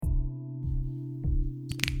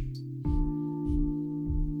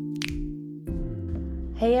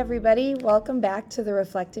Hey everybody, welcome back to the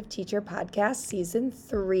Reflective Teacher Podcast, Season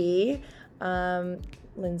 3.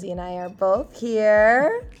 Lindsay and I are both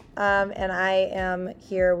here, and I am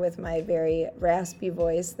here with my very raspy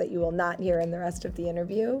voice that you will not hear in the rest of the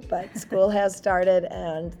interview, but school has started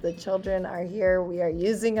and the children are here. We are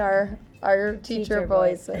using our teacher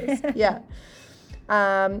voices. Yeah.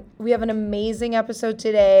 We have an amazing episode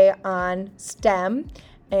today on STEM,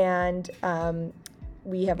 and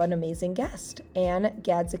we have an amazing guest, Anne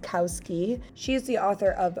Gadzikowski. She is the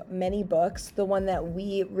author of many books. The one that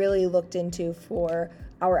we really looked into for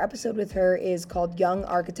our episode with her is called Young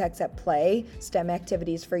Architects at Play, STEM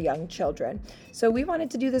Activities for Young Children. So we wanted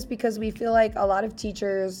to do this because we feel like a lot of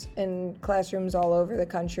teachers in classrooms all over the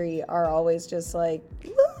country are always just like,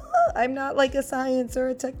 I'm not like a science or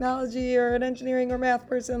a technology or an engineering or math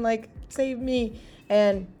person, like save me.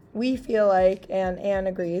 And we feel like, and Anne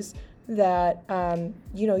agrees, that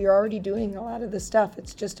you're already doing a lot of the stuff.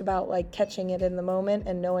 It's just about like catching it in the moment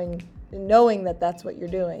and knowing that that's what you're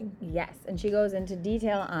doing. Yes, and she goes into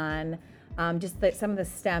detail on some of the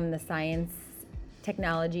STEM, the science,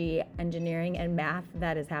 technology, engineering, and math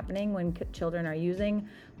that is happening when children are using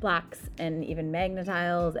blocks and even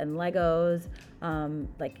magnetiles and Legos,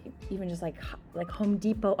 like even just like Home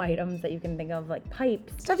Depot items that you can think of, like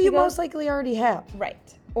pipes. Stuff you most likely already have.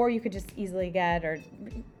 Right. Or you could just easily get, or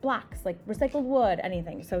blocks, like recycled wood,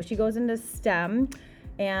 anything. So she goes into STEM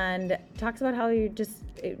and talks about how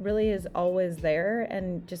it really is always there,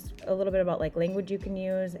 and just a little bit about like language you can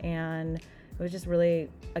use. And it was just really,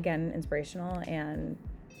 again, inspirational and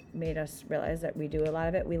made us realize that we do a lot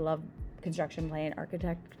of it. We love construction play and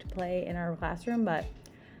architect play in our classroom, but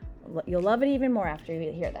you'll love it even more after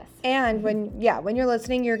you hear this. And when you're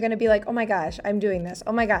listening, you're going to be like, oh my gosh, I'm doing this.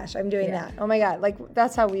 Oh my gosh, I'm doing that. Oh my God. Like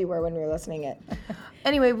that's how we were when we were listening it.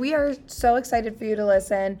 Anyway, we are so excited for you to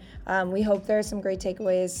listen. We hope there are some great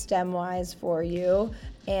takeaways STEM-wise for you,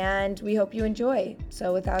 and we hope you enjoy.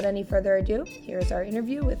 So without any further ado, here's our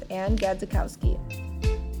interview with Anne Gadzikowski.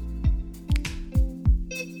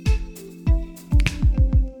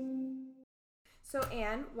 So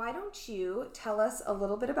Anne, why don't you tell us a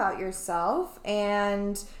little bit about yourself,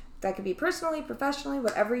 and that could be personally, professionally,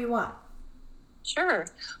 whatever you want. Sure.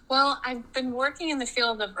 Well, I've been working in the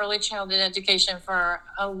field of early childhood education for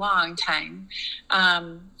a long time.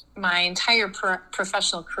 My entire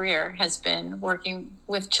professional career has been working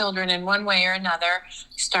with children in one way or another.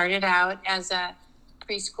 Started out as a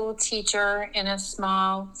preschool teacher in a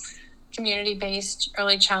small community-based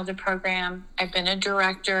early childhood program. I've been a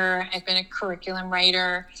director. I've been a curriculum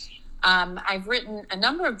writer. I've written a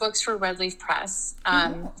number of books for Red Leaf Press.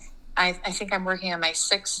 I think I'm working on my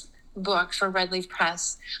 6th book for Red Leaf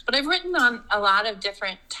Press, but I've written on a lot of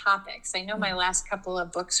different topics. I know my last couple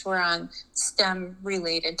of books were on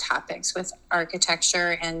STEM-related topics with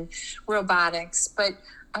architecture and robotics, but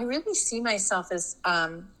I really see myself as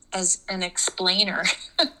an explainer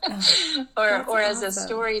or as a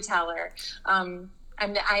storyteller.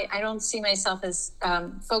 I don't see myself as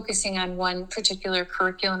focusing on one particular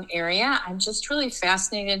curriculum area. I'm just really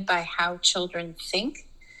fascinated by how children think.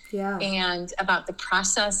 Yeah. And about the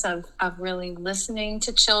process of really listening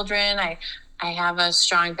to children. I have a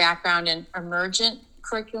strong background in emergent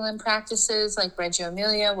curriculum practices like Reggio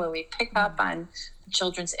Emilia, where we pick up on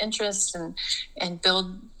children's interests and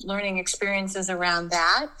build learning experiences around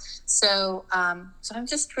that. So I'm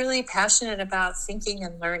just really passionate about thinking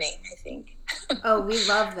and learning, I think. Oh, we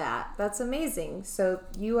love that. That's amazing. So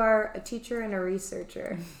you are a teacher and a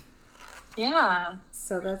researcher. Yeah.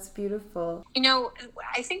 So that's beautiful.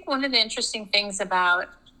 I think one of the interesting things about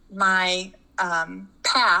my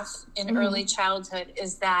path in early childhood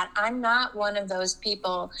is that I'm not one of those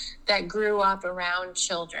people that grew up around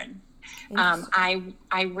children.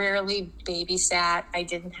 I rarely babysat. I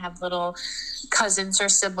didn't have little cousins or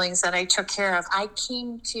siblings that I took care of. I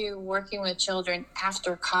came to working with children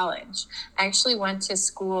after college. I actually went to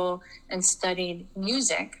school and studied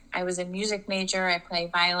music. I was a music major. I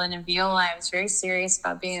played violin and viola. I was very serious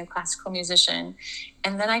about being a classical musician.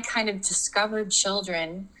 And then I kind of discovered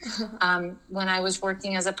children when I was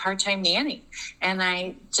working as a part-time nanny. And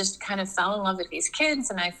I just kind of fell in love with these kids,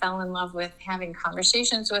 and I fell in love with having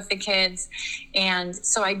conversations with the kids. And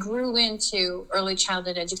so I grew into early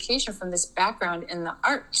childhood education from this background in the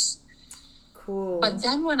arts. Cool. But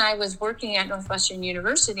then when I was working at Northwestern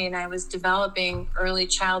University and I was developing early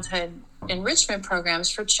childhood enrichment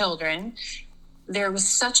programs for children, there was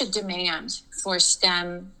such a demand for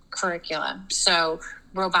STEM curricula. So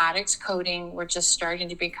robotics, coding were just starting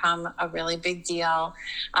to become a really big deal.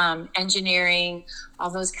 Engineering,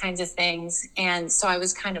 all those kinds of things. And so I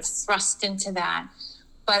was kind of thrust into that.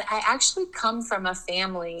 But I actually come from a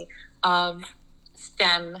family of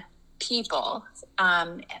STEM people.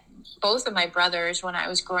 Both of my brothers, when I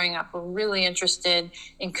was growing up, were really interested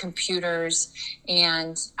in computers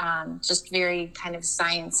and just very kind of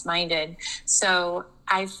science minded. So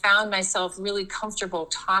I found myself really comfortable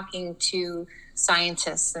talking to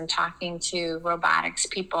scientists and talking to robotics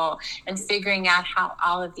people and figuring out how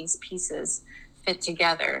all of these pieces fit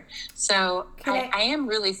together. So I am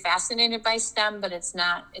really fascinated by STEM, but it's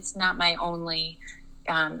not my only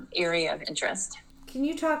area of interest. Can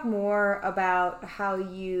you talk more about how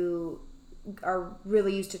you are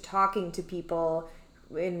really used to talking to people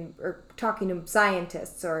or talking to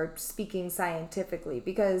scientists or speaking scientifically?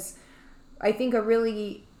 Because I think a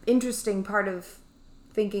really interesting part of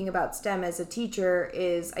thinking about STEM as a teacher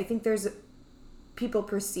is I think there's people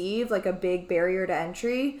perceive like a big barrier to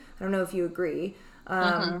entry. I don't know if you agree.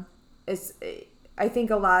 I think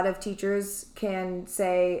a lot of teachers can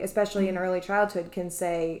say, especially in early childhood, can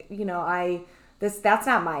say, that's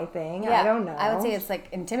not my thing. Yeah, I don't know. I would say it's like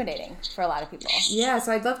intimidating for a lot of people. Yeah,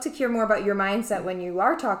 so I'd love to hear more about your mindset when you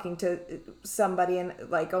are talking to somebody and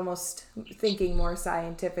like almost thinking more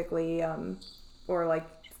scientifically, or like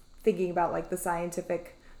thinking about like the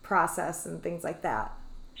scientific process and things like that.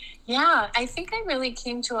 Yeah, I think I really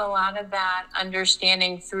came to a lot of that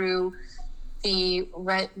understanding through the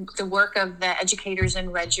work of the educators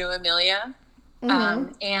in Reggio Emilia,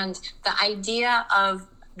 and the idea of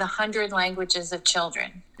the 100 languages of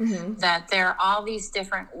children, that there are all these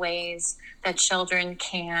different ways that children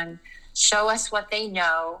can show us what they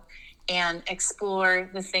know and explore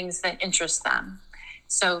the things that interest them.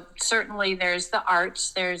 So certainly there's the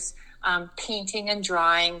arts, there's painting and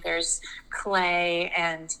drawing, there's clay,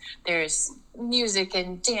 and there's music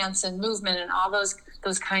and dance and movement and all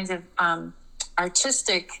those kinds of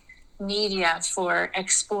artistic media for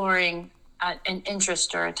exploring an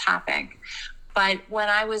interest or a topic. But when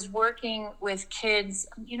I was working with kids,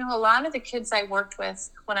 a lot of the kids I worked with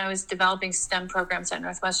when I was developing STEM programs at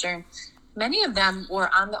Northwestern, many of them were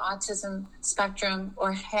on the autism spectrum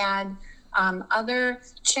or had other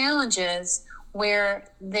challenges where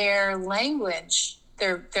their language,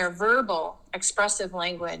 their verbal expressive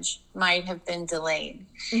language might have been delayed.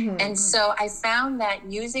 And so I found that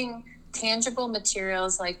using tangible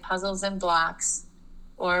materials like puzzles and blocks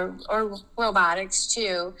or robotics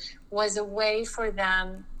too was a way for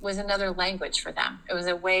them, was another language for them. It was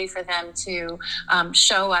a way for them to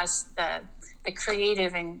show us the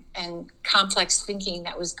creative and complex thinking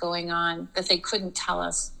that was going on that they couldn't tell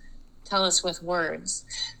us with words.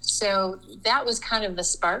 So that was kind of the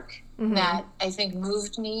spark that I think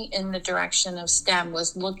moved me in the direction of STEM,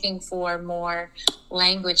 was looking for more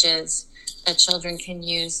languages that children can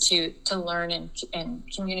use to learn and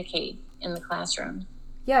communicate in the classroom.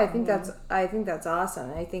 Yeah, I think that's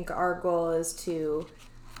awesome. I think our goal is to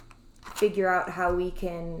figure out how we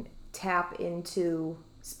can tap into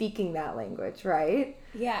speaking that language, right?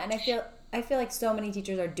 Yeah, and I feel like so many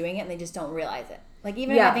teachers are doing it and they just don't realize it. Like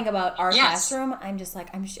even if I think about our classroom, I'm just like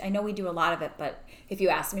I know we do a lot of it, but if you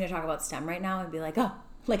asked me to talk about STEM right now, I'd be like, oh,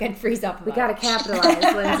 like I'd freeze up. We got to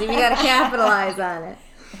capitalize, Lindsay. We got to capitalize on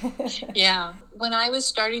it. Yeah. When I was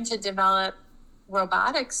starting to develop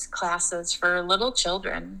robotics classes for little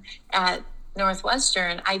children at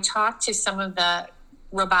Northwestern, I talked to some of the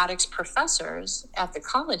robotics professors at the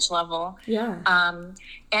college level. Yeah.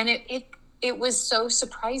 And it was so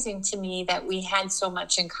surprising to me that we had so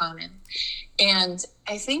much in common. And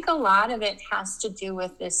I think a lot of it has to do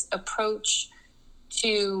with this approach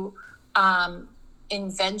to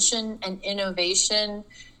invention and innovation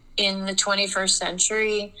in the 21st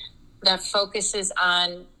century that focuses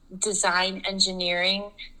on design,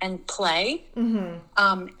 engineering, and play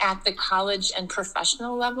at the college and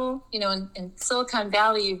professional level. In Silicon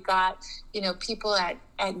Valley, you've got, people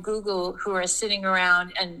at Google who are sitting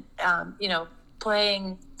around and,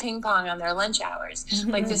 playing ping pong on their lunch hours.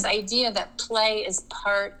 Like this idea that play is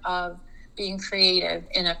part of being creative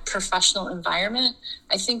in a professional environment.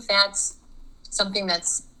 I think that's something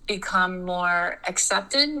that's become more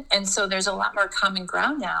accepted. And so there's a lot more common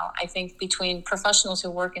ground now, I think, between professionals who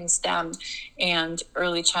work in STEM and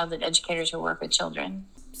early childhood educators who work with children.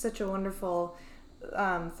 Such a wonderful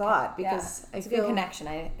thought, because it's a good connection.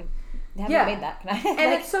 I haven't made that connection.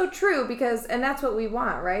 And it's so true, because, and that's what we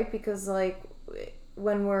want, right? Because like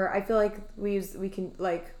when I feel like we can,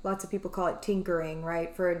 like, lots of people call it tinkering,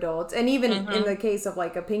 right, for adults. And even in the case of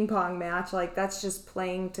like a ping pong match, like that's just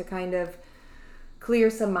playing to kind of clear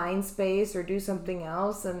some mind space or do something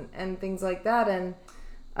else and things like that.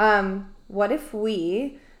 And what if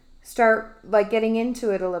we start like getting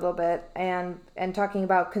into it a little bit and talking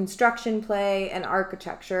about construction play and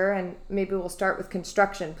architecture, and maybe we'll start with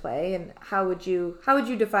construction play. And how would you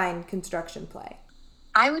define construction play?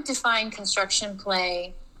 I would define construction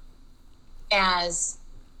play as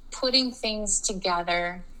putting things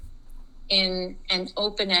together in an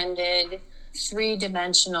open-ended,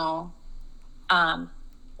 three-dimensional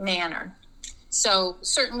manner. So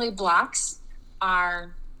certainly blocks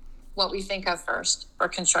are what we think of first for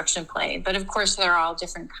construction play. But of course, there are all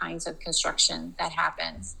different kinds of construction that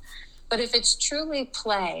happens. But if it's truly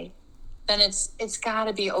play, then it's got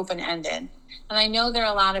to be open-ended. And I know there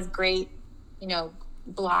are a lot of great,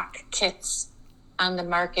 block kits on the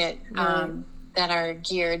market that are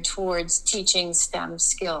geared towards teaching STEM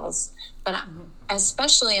skills. But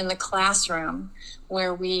especially in the classroom,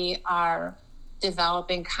 where we are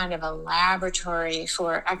developing kind of a laboratory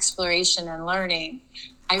for exploration and learning,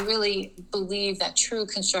 I really believe that true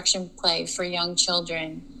construction play for young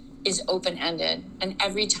children is open-ended. And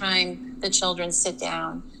every time the children sit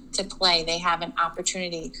down to play, they have an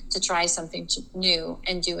opportunity to try something new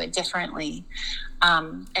and do it differently.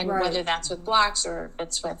 Whether that's with blocks or if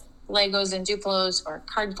it's with Legos and Duplos or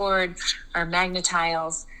cardboard or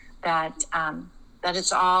Magnetiles, that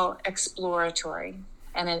it's all exploratory.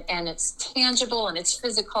 And it's tangible and it's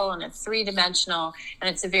physical and it's three-dimensional, and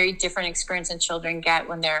it's a very different experience than children get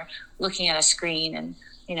when they're looking at a screen and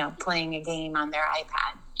playing a game on their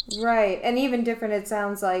iPad. Right, and even different, it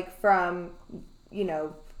sounds like, from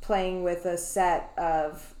playing with a set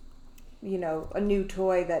of a new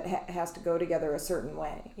toy that has to go together a certain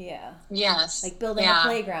way. Yeah. Yes. Like building a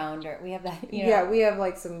playground, or we have that. Yeah, we have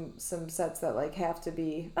like some sets that like have to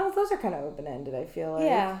be. Oh, those are kind of open-ended, I feel like.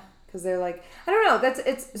 Yeah. Because they're like, I don't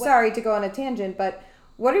know. Sorry to go on a tangent, but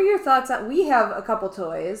what are your thoughts on? We have a couple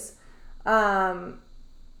toys. One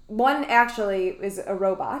actually is a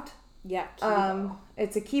robot. Yeah. Kibo.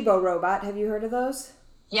 It's a Kibo robot. Have you heard of those?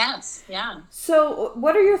 Yes. Yeah. So,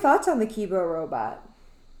 what are your thoughts on the Kibo robot?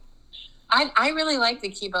 I really like the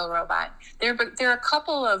Kibo robot. There are a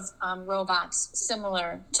couple of robots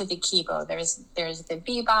similar to the Kibo. There's the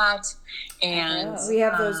Bebot, and we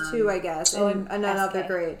have those too, I guess. And another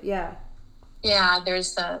grade, yeah. Yeah,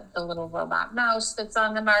 there's the little robot mouse that's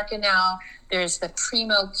on the market now. There's the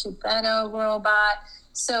Primo Cubetto robot.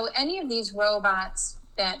 So any of these robots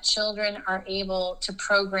that children are able to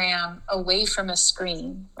program away from a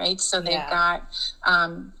screen, right? So they've got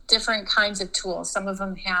different kinds of tools. Some of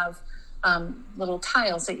them have little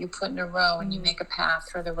tiles that you put in a row and you make a path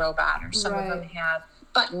for the robot, or some of them have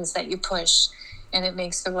buttons that you push and it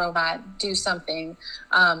makes the robot do something.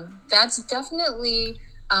 That's definitely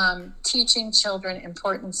teaching children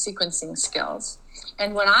important sequencing skills.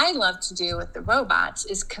 And what I love to do with the robots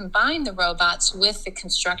is combine the robots with the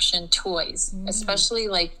construction toys, especially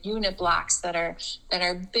like unit blocks that are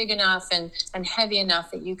big enough and heavy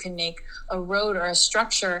enough that you can make a road or a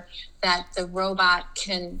structure that the robot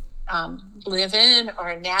can live in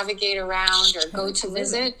or navigate around or go to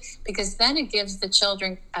visit, because then it gives the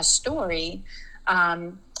children a story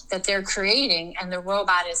that they're creating, and the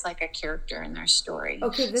robot is like a character in their story.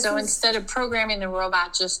 Okay, so instead of programming the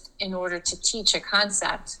robot just in order to teach a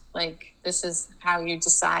concept, like this is how you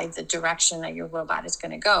decide the direction that your robot is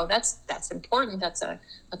going to go. That's important. That's a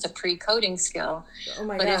pre-coding skill. Oh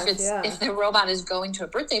my gosh, if the robot is going to a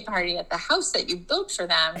birthday party at the house that you built for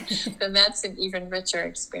them, then that's an even richer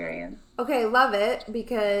experience. Okay, love it,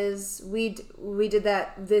 because we did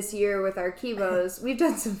that this year with our Kibos. We've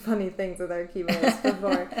done some funny things with our Kibos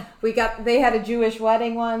before. They had a Jewish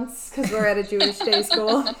wedding once because we're at a Jewish day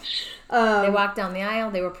school. They walked down the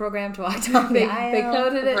aisle. They were programmed to walk down the aisle. They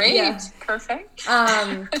coded it. Great. Yeah. Perfect.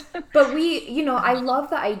 But I love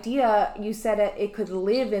the idea. You said it could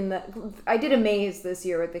live in the. I did a maze this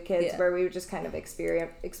year with the kids where we were just kind of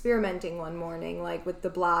experimenting one morning, like with the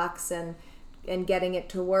blocks and getting it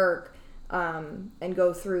to work. And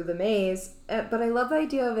go through the maze, but I love the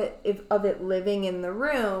idea of it living in the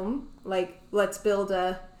room. Like, let's build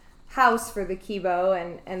a house for the Kibo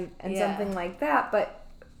and something like that.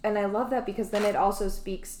 And I love that because then it also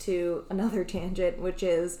speaks to another tangent, which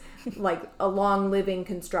is like a long living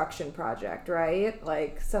construction project, right?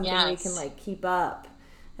 Like something we can like keep up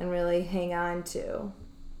and really hang on to.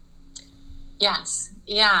 Yes,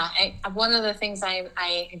 yeah. One of the things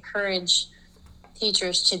I encourage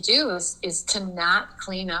teachers to do is to not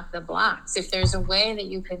clean up the blocks. If there's a way that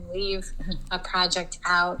you can leave a project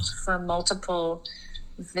out for multiple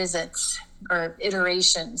visits or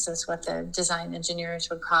iterations, is what the design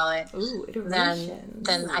engineers would call it. Ooh,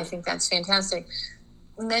 then I think that's fantastic.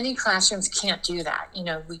 Many classrooms can't do that.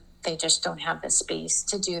 They just don't have the space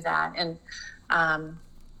to do that. And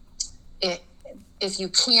if you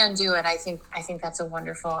can do it, I think that's a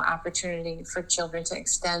wonderful opportunity for children to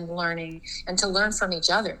extend learning and to learn from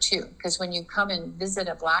each other too. Because when you come and visit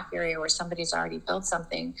a block area where somebody's already built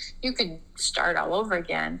something, you could start all over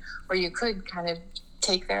again, or you could kind of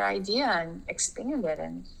take their idea and expand it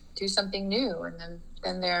and do something new, and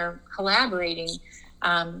then they're collaborating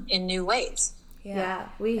in new ways. Yeah,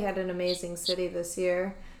 we had an amazing city this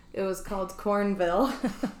year. It was called Cornville.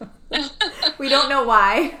 We don't know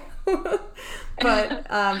why. But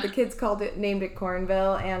the kids named it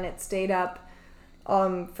Cornville, and it stayed up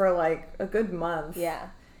for like a good month. Yeah.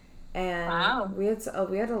 And wow. we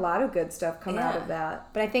had a lot of good stuff come out of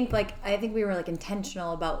that. But I think we were like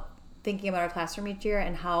intentional about thinking about our classroom each year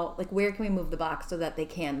and how, like, where can we move the blocks so that they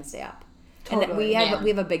can stay up. Totally. And we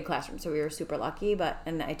have a big classroom, so we were super lucky,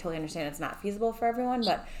 and I totally understand it's not feasible for everyone,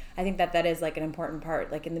 but I think that is like an important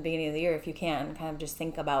part, like in the beginning of the year, if you can kind of just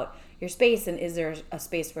think about your space, and is there a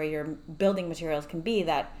space where your building materials can be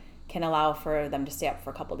that can allow for them to stay up for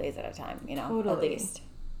a couple days at a time, totally. At least.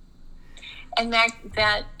 And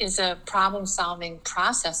that is a problem-solving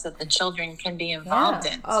process that the children can be involved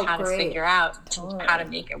in. How to figure out how to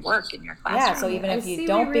make it work in your classroom. Yeah, so even if you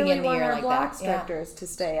don't begin the year like block that. structures to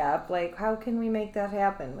stay up. Like, how can we make that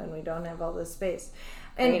happen when we don't have all this space?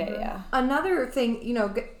 And great idea. Another thing,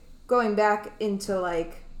 going back into,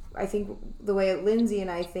 like, I think the way Lindsay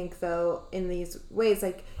and I think, though, in these ways,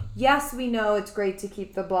 like, yes, we know it's great to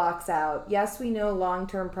keep the blocks out. Yes, we know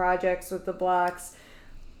long-term projects with the blocks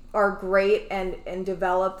are great and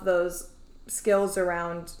develop those skills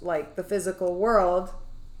around, like, the physical world.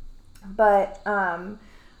 But,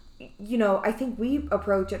 I think we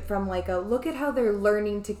approach it from, like, a look at how they're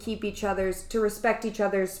learning to to respect each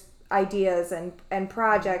other's ideas and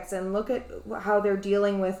projects, and look at how they're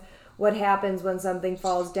dealing with what happens when something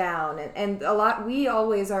falls down. And we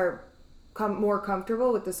always are more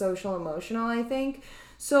comfortable with the social emotional, I think.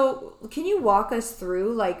 So can you walk us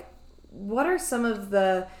through, like, what are some of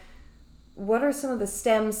the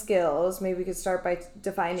STEM skills? Maybe we could start by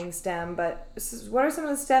defining STEM, but what are some of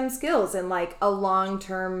the STEM skills in, like, a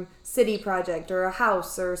long-term city project or a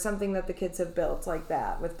house or something that the kids have built like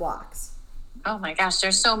that with blocks? Oh my gosh,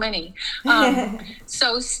 there's so many.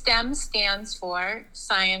 So STEM stands for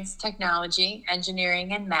science, technology,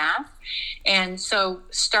 engineering, and math. And so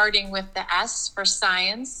starting with the S for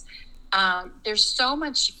science, there's so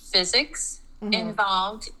much physics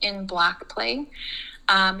involved in block play.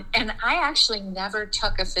 And I actually never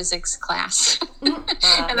took a physics class.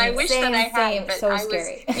 And I wish that I had, but I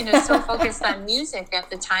was, so focused on music at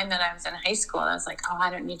the time that I was in high school. I was like, I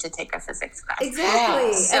don't need to take a physics class.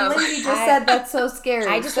 Exactly. So, and Lindsay just said that's so scary.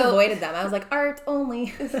 I just avoided them. I was like, art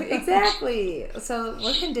only. Exactly. So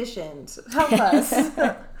we're conditioned. Help us.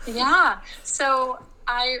 Yeah. So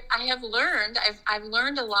I have learned, I've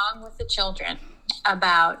learned along with the children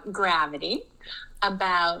about gravity,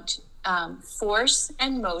 about force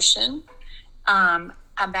and motion,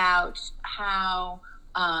 about how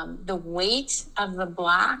the weight of the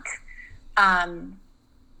block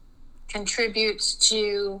contributes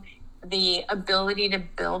to the ability to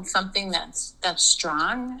build something that's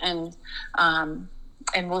strong and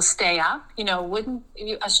will stay up.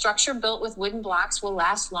 A structure built with wooden blocks will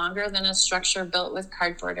last longer than a structure built with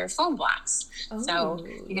cardboard or foam blocks. So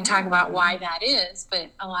you can talk about why that is, but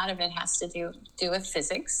a lot of it has to do with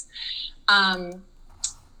physics.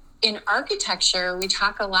 In architecture, we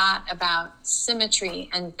talk a lot about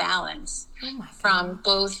symmetry and balance from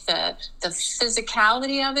both the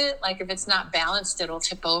physicality of it, like if it's not balanced, it'll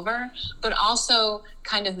tip over, but also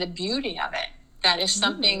kind of the beauty of it. That if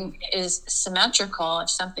something is symmetrical, if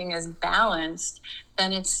something is balanced,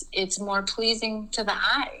 then it's more pleasing to the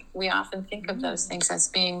eye. We often think of those things as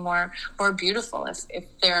being more beautiful. If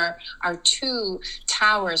there are two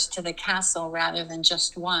towers to the castle rather than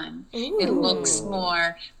just one, it looks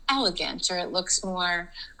more elegant, or it looks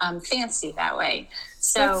more fancy that way.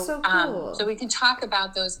 That's so cool. So we can talk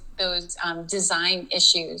about those design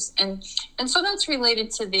issues, and so that's related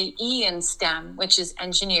to the E in STEM, which is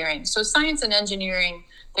engineering. So science and engineering,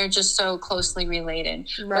 they're just so closely related.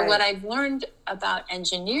 Right. But what I've learned about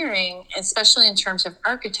engineering, especially in terms of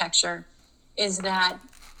architecture, is that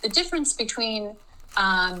the difference between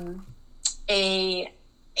a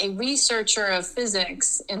researcher of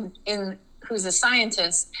physics in who's a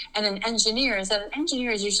scientist and an engineer is that an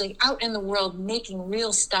engineer is usually out in the world making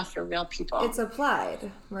real stuff for real people. It's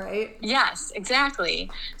applied, right? Yes,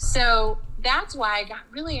 exactly. So that's why I got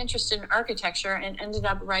really interested in architecture and ended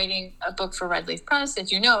up writing a book for Red Leaf Press,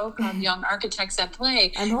 as you know, called Young Architects at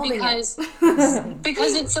Play. I'm holding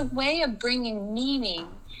because it's a way of bringing meaning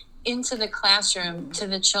into the classroom to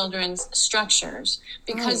the children's structures,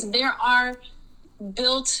 because there are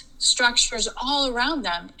built structures all around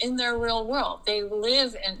them in their real world. They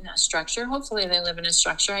live in a structure. Hopefully they live in a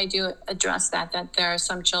structure. I do address that there are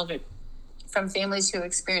some children from families who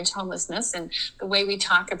experience homelessness, and the way we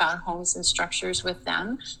talk about homes and structures with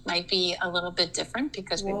them might be a little bit different,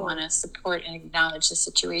 because we want to support and acknowledge the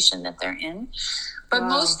situation that they're in. But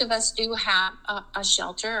most of us do have a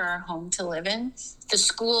shelter or a home to live in. The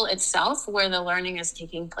school itself, where the learning is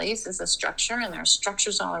taking place, is a structure, and there are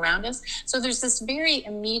structures all around us. So there's this very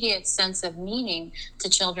immediate sense of meaning to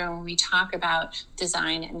children when we talk about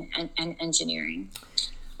design and engineering.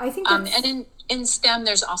 I think and in STEM,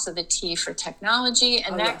 there's also the T for technology,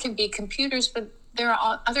 and that can be computers, but there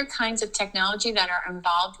are other kinds of technology that are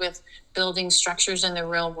involved with building structures in the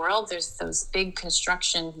real world. There's those big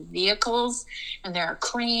construction vehicles, and there are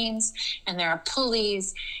cranes, and there are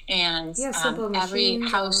pulleys, and every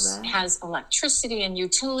house has electricity and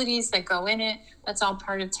utilities that go in it. That's all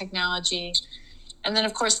part of technology. And then,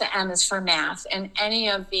 of course, the M is for math, and any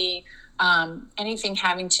of the anything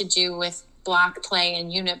having to do with block play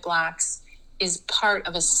and unit blocks is part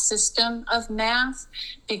of a system of math,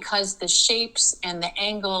 because the shapes and the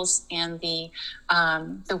angles and the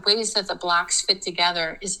ways that the blocks fit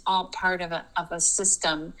together is all part of a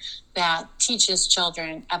system that teaches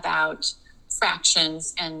children about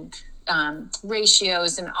fractions and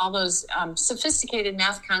ratios and all those sophisticated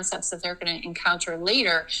math concepts that they're going to encounter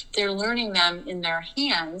later. They're learning them in their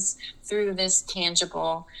hands through this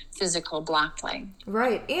tangible physical block play.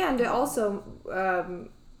 Right. And also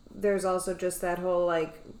there's also just that whole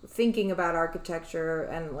like thinking about architecture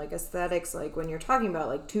and like aesthetics, like when you're talking about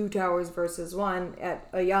like 2 towers versus 1 at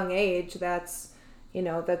a young age, that's, you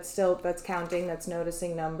know, that's counting, that's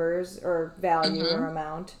noticing numbers or value or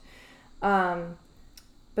amount.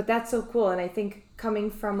 But that's so cool. And I think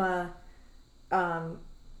coming from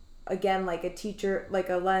again, like a teacher, like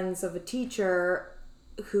a lens of a teacher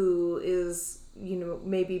who is, you know,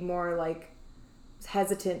 maybe more like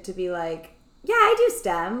hesitant to be like, yeah, I do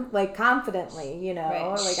STEM, like confidently, you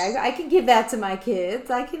know, like I can give that to my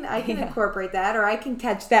kids. I can incorporate that, or I can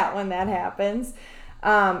catch that when that happens,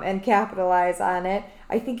 and capitalize on it.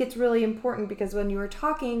 I think it's really important, because when you were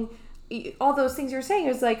talking, all those things you're saying,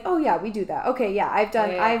 is like, oh yeah, we do that. Okay, yeah,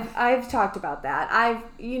 I've talked about that.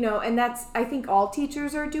 you know, and that's, I think all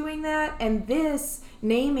teachers are doing that, and this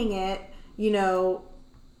naming it, you know,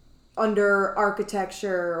 under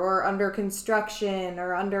architecture or under construction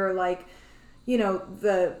or under like, you know,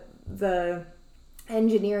 the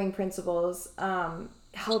engineering principles,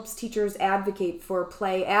 helps teachers advocate for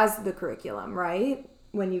play as the curriculum, right?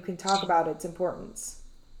 When you can talk about its importance.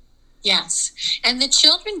 Yes. And the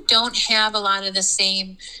children don't have a lot of the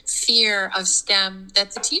same fear of STEM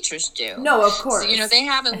that the teachers do. No, of course. So, you know, they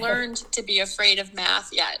haven't learned to be afraid of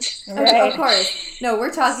math yet. Right. Of course. No,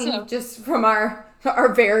 we're talking just from our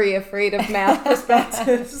very afraid of math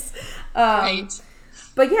perspectives. Right.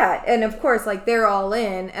 But yeah, and of course, like they're all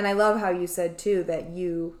in, and I love how you said too that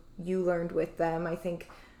you learned with them. I think,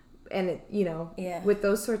 and it, you know, with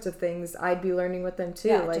those sorts of things, I'd be learning with them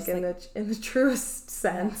too, like in the truest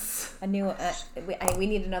sense. A new, we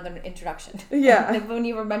need another introduction. Yeah. When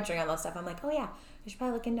you were mentioning all that stuff, I'm like, oh yeah, I should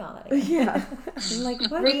probably look into all that again. Yeah. I'm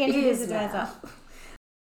like, what is that?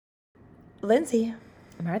 Lindsay.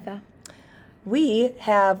 Martha. We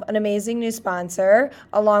have an amazing new sponsor,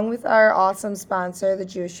 along with our awesome sponsor, the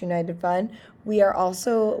Jewish United Fund. We are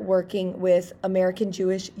also working with American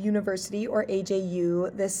Jewish University, or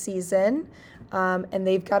AJU, this season, and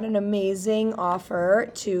they've got an amazing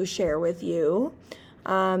offer to share with you.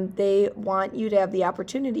 They want you to have the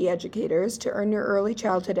opportunity, educators, to earn your early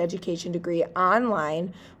childhood education degree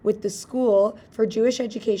online with the School for Jewish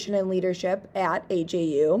Education and Leadership at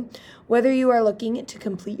AJU. Whether you are looking to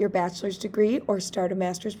complete your bachelor's degree or start a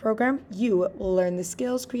master's program, you will learn the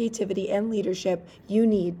skills, creativity, and leadership you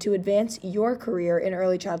need to advance your career in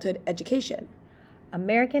early childhood education.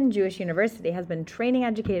 American Jewish University has been training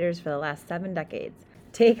educators for the last 7 decades.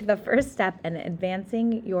 Take the first step in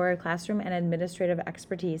advancing your classroom and administrative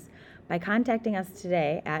expertise by contacting us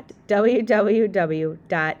today at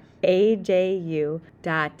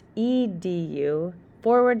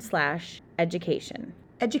www.aju.edu/education.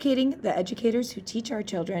 Educating the educators who teach our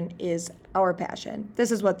children is our passion.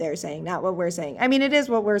 This is what they're saying, not what we're saying. I mean, it is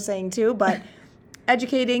what we're saying too, but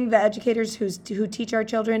educating the educators who teach our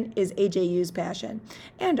children is AJU's passion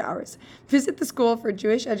and ours. Visit the School for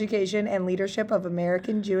Jewish Education and Leadership of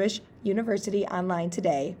American Jewish University online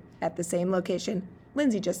today at the same location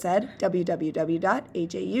Lindsay just said,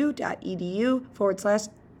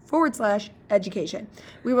 www.aju.edu/education. /education.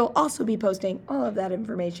 We will also be posting all of that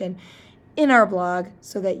information in our blog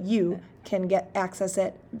so that you can access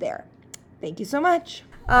it there. Thank you so much.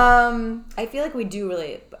 I feel like we do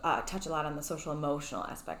really touch a lot on the social emotional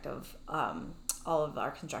aspect of all of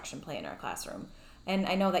our construction play in our classroom. And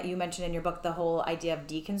I know that you mentioned in your book the whole idea of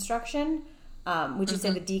deconstruction. Would you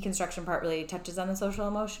say the deconstruction part really touches on the social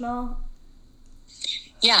emotional?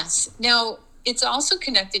 Yes. Now, it's also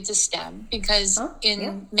connected to STEM because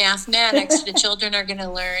in mathematics, the children are going to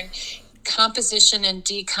learn composition and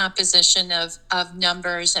decomposition of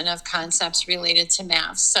numbers and of concepts related to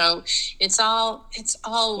math. So it's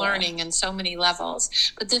all learning in so many levels.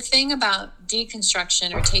 But the thing about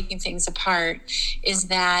deconstruction or taking things apart is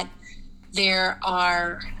that there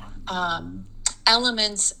are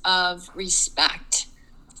elements of respect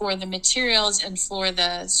for the materials and for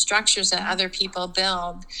the structures that other people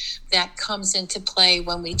build that comes into play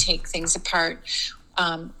when we take things apart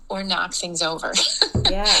or knock things over.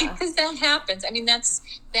 Yeah. Because that happens. I mean, that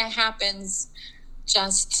happens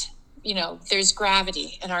just, there's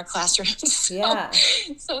gravity in our classrooms.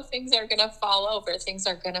 So things are going to fall over. Things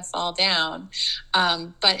are going to fall down.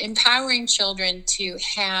 But empowering children to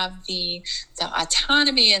have the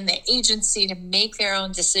autonomy and the agency to make their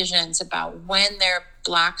own decisions about when their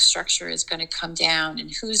block structure is going to come down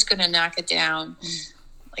and who's going to knock it down.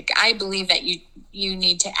 Like, I believe that you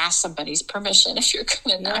need to ask somebody's permission if you're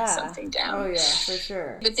going to knock something down. Oh, yeah, for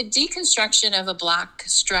sure. But the deconstruction of a block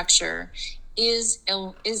structure is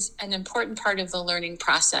an important part of the learning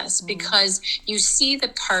process because you see the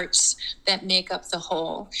parts that make up the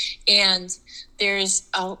whole. And there's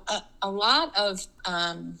a lot of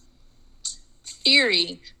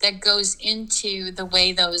theory that goes into the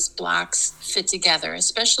way those blocks fit together,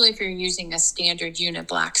 especially if you're using a standard unit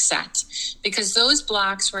block set, because those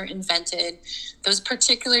blocks were invented, those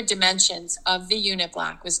particular dimensions of the unit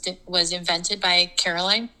block was invented by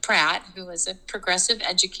Caroline Pratt, who was a progressive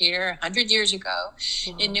educator 100 years ago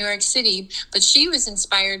in New York City, but she was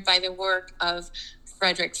inspired by the work of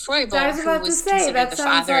Frederick Froebel, who was considered the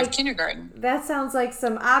father of kindergarten. That sounds like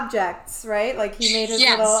some objects, right? Like he made his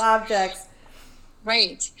little objects.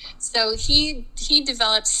 Right. So he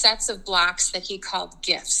developed sets of blocks that he called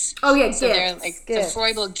gifts. Oh, yeah, so gifts. They're like gifts. The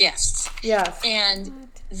Froebel gifts. Yes. And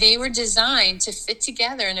they were designed to fit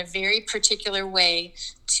together in a very particular way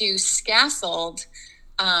to scaffold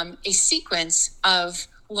a sequence of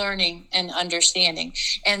learning and understanding.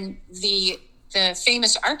 And the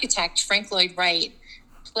famous architect, Frank Lloyd Wright,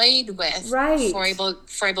 played with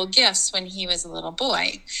Froebel gifts when he was a little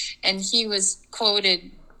boy. And he was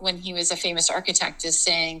quoted when he was a famous architect as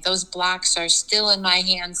saying, "Those blocks are still in my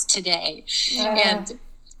hands today."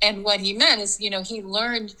 And what he meant is, he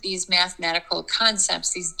learned these mathematical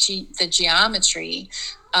concepts, the geometry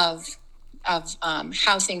of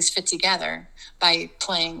how things fit together by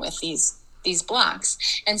playing with these blocks.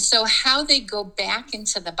 And so how they go back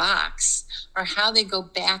into the box or how they go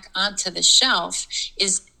back onto the shelf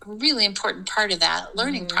is a really important part of that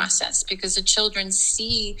learning process, because the children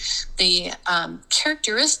see the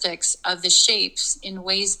characteristics of the shapes in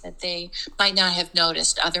ways that they might not have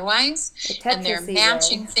noticed otherwise. And they're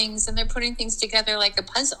matching things and they're putting things together like a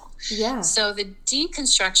puzzle. Yeah. So the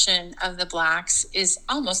deconstruction of the blocks is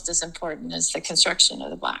almost as important as the construction of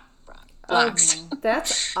the blocks.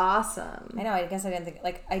 That's awesome. I know. I guess I didn't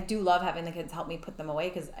think, I do love having the kids help me put them away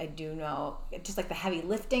because I do know just like the heavy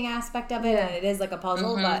lifting aspect of it, and it is like a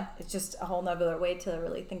puzzle, but it's just a whole nother way to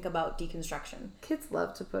really think about deconstruction. Kids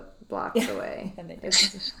love to put blocks away. And they do.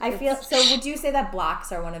 I feel so. Would you say that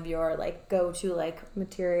blocks are one of your go-to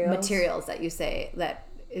materials that you say that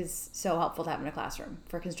is so helpful to have in a classroom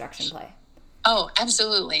for construction play? Oh,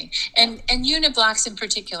 absolutely, and unit blocks in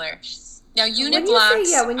particular. Now, unit blocks.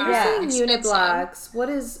 When you're saying unit blocks, what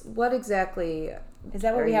exactly is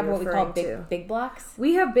that? What we have? What we call big blocks?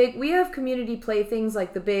 We have community play things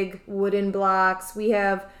like the big wooden blocks. We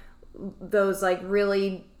have those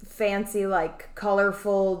really fancy,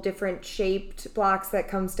 colorful, different shaped blocks that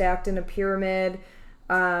come stacked in a pyramid.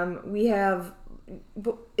 We have.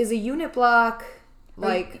 Is a unit block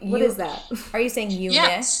what is that? Are you saying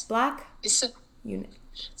unit block? Unit.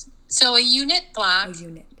 So a unit block.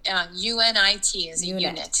 Unit. UNIT is a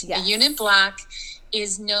unit. Yes. A unit block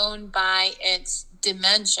is known by its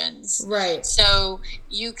dimensions. Right. So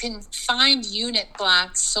you can find unit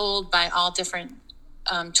blocks sold by all different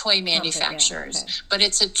toy manufacturers, but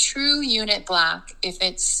it's a true unit block if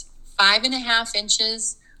it's 5.5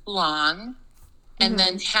 inches long, and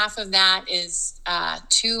then half of that is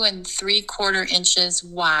 2 3/4 inches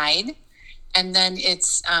wide, and then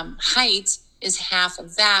its height is half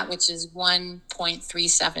of that, which is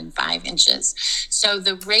 1.375 inches. So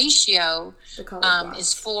the ratio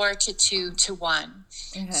is 4 to 2 to 1.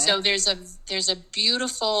 Okay. So there's a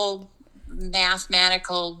beautiful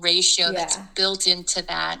mathematical ratio that's built into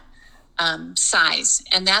that size,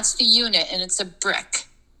 and that's the unit, and it's a brick.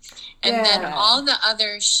 And then all the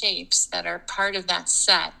other shapes that are part of that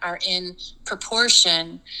set are in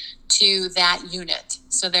proportion to that unit.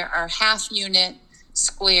 So there are half unit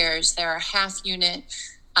squares, there are half unit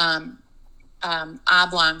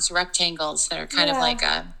oblongs, rectangles that are kind of like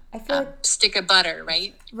a stick of butter,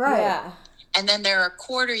 right? Right. Yeah. And then there are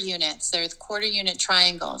quarter units. There's quarter unit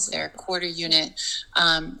triangles. There are quarter unit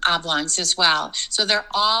oblongs as well. So they're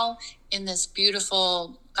all in this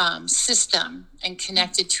beautiful system and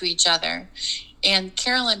connected to each other. And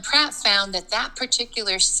Carolyn Pratt found that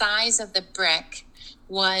particular size of the brick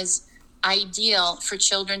was ideal for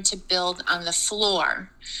children to build on the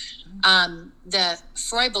floor. The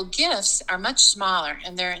Freuble gifts are much smaller,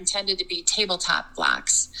 and they're intended to be tabletop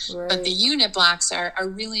blocks. Right. But the unit blocks are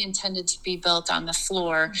really intended to be built on the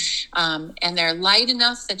floor. And they're light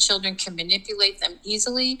enough that children can manipulate them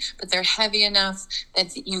easily, but they're heavy enough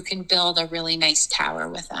that you can build a really nice tower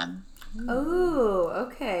with them. Oh,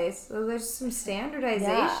 okay. So there's some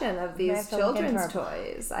standardization of these children's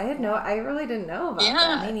toys. I really didn't know about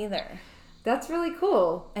that. Me neither. That's really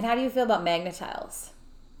cool. And how do you feel about Magna-Tiles?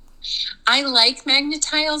 I like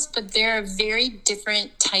Magna-Tiles, but they're a very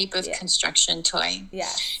different type of construction toy.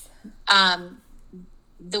 Yes.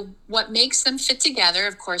 What makes them fit together,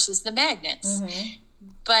 of course, is the magnets. Mm-hmm.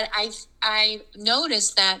 But I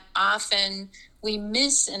noticed that often we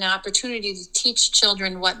miss an opportunity to teach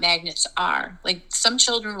children what magnets are. Like, some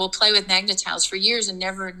children will play with Magna-Tiles for years and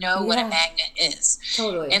never know what a magnet is.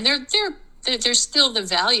 Totally. And there's still the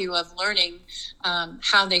value of learning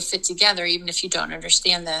how they fit together, even if you don't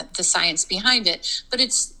understand the science behind it. But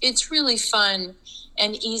it's really fun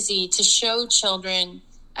and easy to show children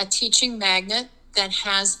a teaching magnet that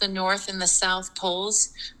has the north and the south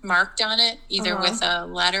poles marked on it, either with a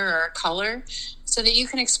letter or a color, so that you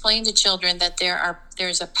can explain to children that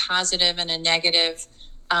there's a positive and a negative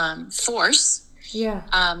force. Yeah.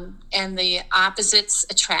 And the opposites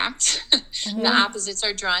attract. Mm-hmm. The opposites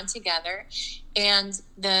are drawn together, and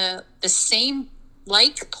the same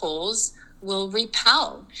like poles will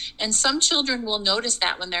repel. And some children will notice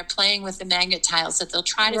that when they're playing with the Magna-Tiles, that they'll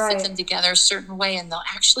try to fit them together a certain way, and they'll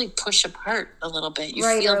actually push apart a little bit. You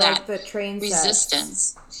feel that like the train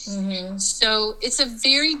resistance. Mm-hmm. So it's a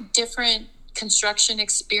very different construction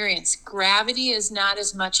experience. Gravity is not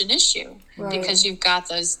as much an issue because you've got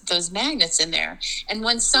those magnets in there. And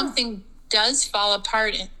when something does fall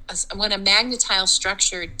apart, when a Magna-Tile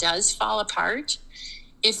structure does fall apart,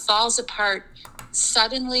 it falls apart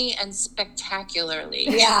suddenly and spectacularly.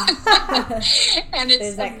 Yeah. And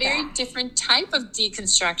it's a very different type of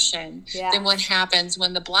deconstruction than what happens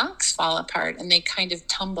when the blocks fall apart and they kind of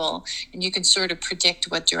tumble, and you can sort of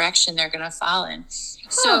predict what direction they're going to fall in.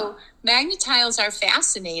 So Magna-Tiles are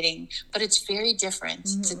fascinating, but it's very different.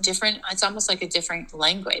 Mm-hmm. It's almost like a different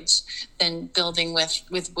language than building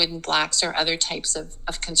with wooden blocks or other types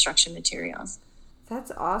of construction materials.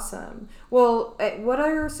 That's awesome. Well, what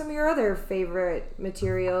are some of your other favorite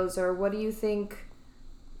materials, or what do you think,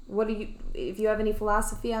 if you have any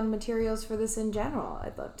philosophy on materials for this in general,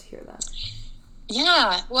 I'd love to hear that.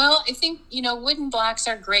 Yeah, well, I think, wooden blocks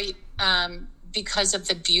are great because of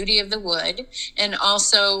the beauty of the wood, and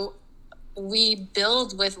also we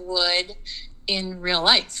build with wood in real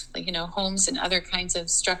life. Like, homes and other kinds of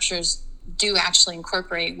structures do actually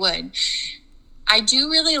incorporate wood. I do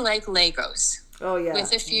really like Legos. Oh yeah.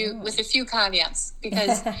 With a few caveats,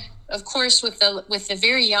 because of course with the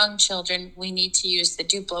very young children, we need to use the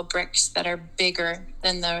Duplo bricks that are bigger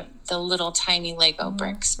than the little tiny Lego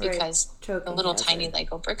bricks, because the little tiny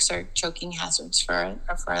Lego bricks are choking hazards for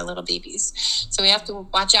our little babies. So we have to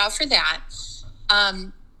watch out for that.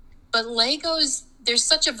 But Legos, there's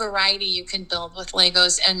such a variety you can build with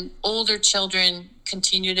Legos, and older children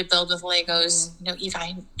continue to build with Legos. Even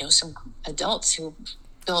I know some adults who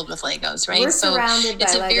build with Legos, right? We're surrounded by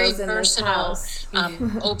it's a Legos very in versatile, this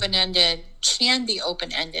house. open-ended to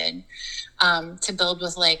build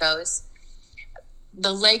with Legos.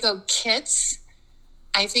 The Lego kits,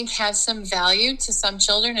 I think, have some value to some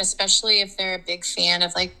children, especially if they're a big fan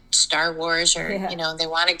of like Star Wars, or they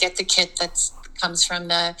want to get the kit that comes from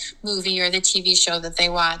the movie or the TV show that they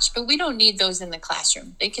watch. But we don't need those in the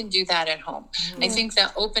classroom. They can do that at home. Mm-hmm. I think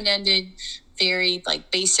the open-ended, very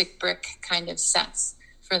like basic brick kind of sets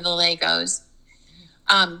for the Legos.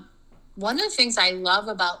 One of the things I love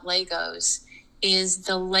about Legos is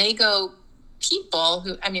the Lego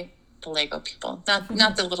people the Lego people,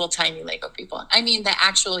 not the little tiny Lego people. I mean the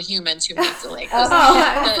actual humans who make the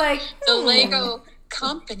Legos. The Lego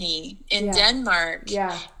company in Denmark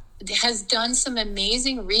has done some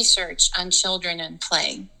amazing research on children and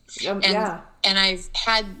play. And I've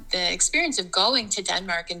had the experience of going to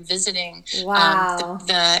Denmark and visiting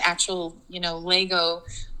the actual, Lego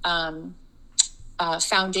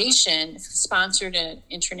Foundation sponsored an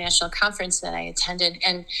international conference that I attended.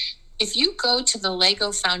 And if you go to the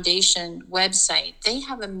Lego Foundation website, they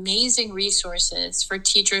have amazing resources for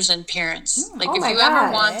teachers and parents. If you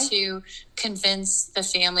ever want to convince the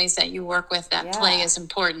families that you work with that play is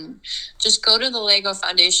important, just go to the Lego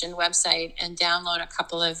Foundation website and download a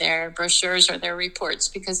couple of their brochures or their reports,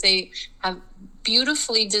 because they have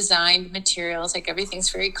beautifully designed materials. Everything's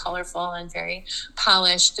very colorful and very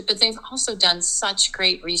polished, but they've also done such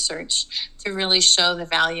great research to really show the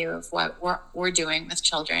value of what we're doing with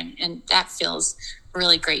children. And that feels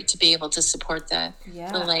really great to be able to support the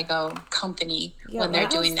Lego company when they're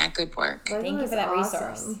doing that good work. Lego Thank you for that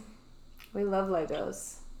resource. We love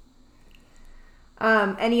Legos.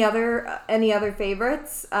 Any other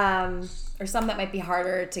favorites? Or some that might be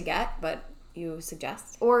harder to get, but you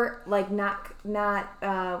suggest? Or not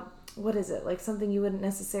what is it? Something you wouldn't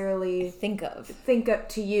necessarily think of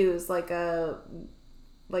to use, like a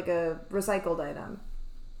recycled item.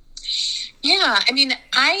 Yeah,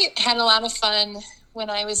 I had a lot of fun when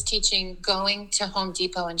I was teaching, going to Home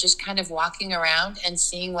Depot and just kind of walking around and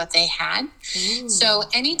seeing what they had. Ooh. So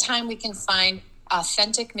anytime we can find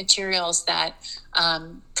authentic materials that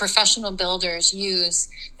professional builders use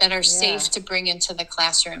that are safe to bring into the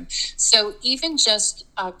classroom. So even just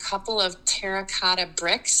a couple of terracotta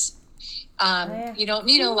bricks, you don't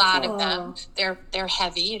need a lot of them. They're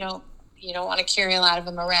heavy. You don't want to carry a lot of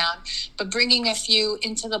them around, but bringing a few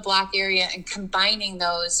into the block area and combining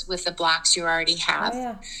those with the blocks you already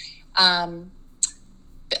have.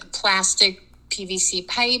 Plastic PVC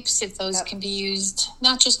pipes, if those can be used,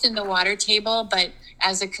 not just in the water table, but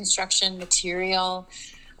as a construction material.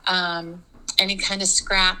 Any kind of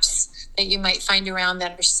scraps that you might find around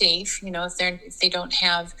that are safe, if they don't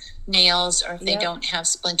have nails or if they don't have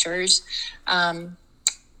splinters.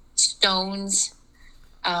 Stones.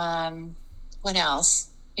 What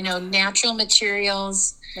else? Natural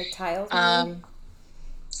materials. Like tiles?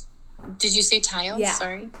 Did you say tiles? Yeah.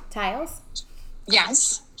 Sorry. Tiles?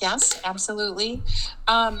 Yes, absolutely.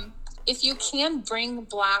 If you can bring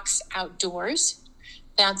blocks outdoors,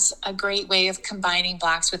 that's a great way of combining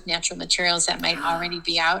blocks with natural materials that might already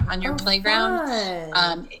be out on your playground.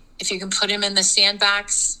 If you can put them in the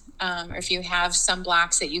sandbox, or if you have some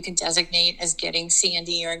blocks that you can designate as getting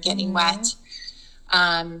sandy or getting wet,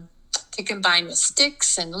 to combine with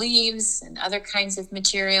sticks and leaves and other kinds of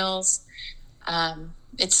materials.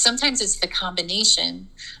 Sometimes it's the combination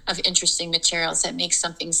of interesting materials that makes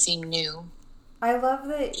something seem new. I love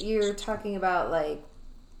that you're talking about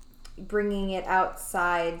bringing it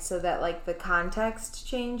outside so that the context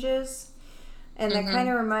changes, and that kind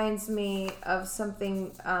of reminds me of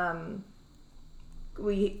something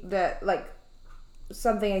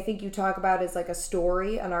something I think you talk about is a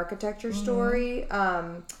story, an architecture story.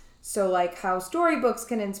 So how storybooks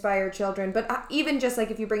can inspire children, but even just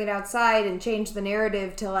if you bring it outside and change the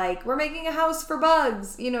narrative to we're making a house for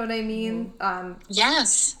bugs, you know what I mean?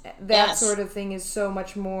 Yes. That sort of thing is so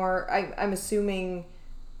much more, I'm assuming,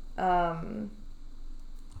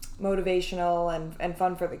 motivational and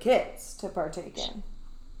fun for the kids to partake in.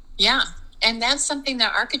 Yeah. And that's something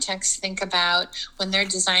that architects think about when they're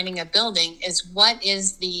designing a building, is what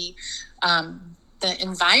is the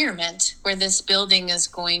environment where this building is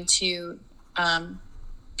going to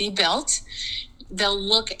be built. They'll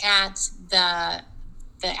look at the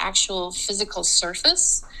actual physical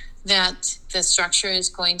surface that the structure is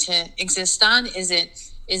going to exist on. Is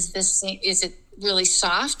it really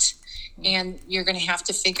soft? And you're going to have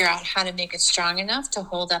to figure out how to make it strong enough to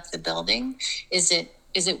hold up the building. Is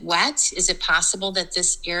it wet? Is it possible that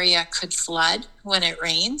this area could flood when it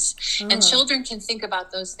rains? And children can think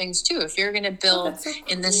about those things too. If you're going to build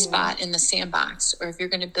in this spot in the sandbox, or if you're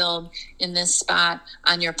going to build in this spot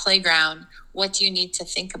on your playground, what do you need to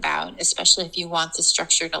think about, especially if you want the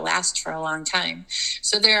structure to last for a long time?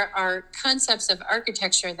 So there are concepts of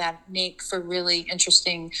architecture that make for really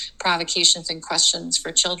interesting provocations and questions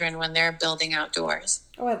for children when they're building outdoors.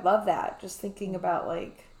 Oh, I love that. Just thinking about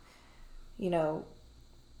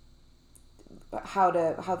how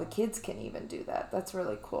the kids can even do that. That's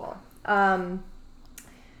really cool.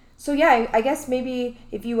 So yeah, I guess maybe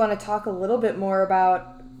if you want to talk a little bit more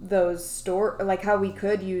about those how we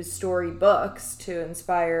could use storybooks to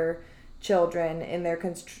inspire children in their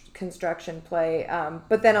construction play.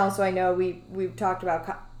 But then also I know we've talked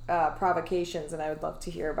about provocations, and I would love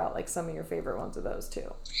to hear about like some of your favorite ones of those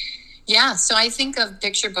too. Yeah, so I think of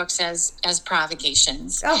picture books as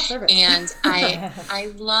provocations. Oh, perfect. And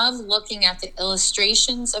I love looking at the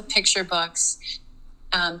illustrations of picture books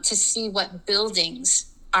to see what buildings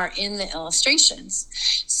are in the illustrations.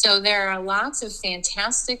 So there are lots of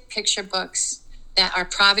fantastic picture books that are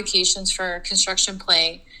provocations for construction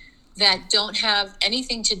play that don't have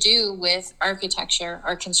anything to do with architecture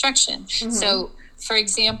or construction. Mm-hmm. So, for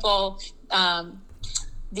example,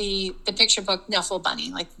 the picture book Knuffle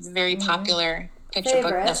Bunny, like the very popular picture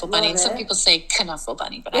book Knuffle Bunny. And some people say Knuffle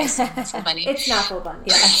Bunny, but I say Knuffle Bunny. It's Knuffle Bunny.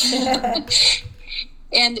 Yeah.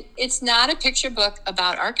 And it's not a picture book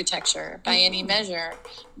about architecture by any measure,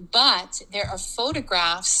 but there are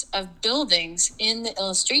photographs of buildings in the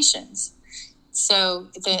illustrations. So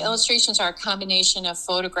the illustrations are a combination of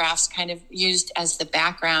photographs kind of used as the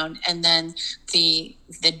background, and then the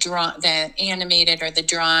animated or the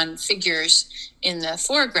drawn figures in the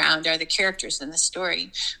foreground are the characters in the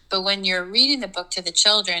story. But when you're reading the book to the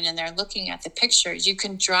children and they're looking at the pictures, you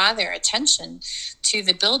can draw their attention to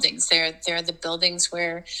the buildings. They're the buildings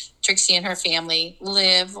where Trixie and her family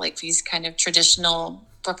live, like these kind of traditional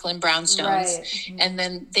Brooklyn brownstones. Right. And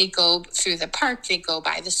then they go through the park, they go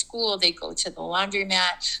by the school, they go to the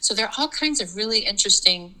laundromat. So there are all kinds of really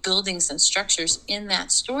interesting buildings and structures in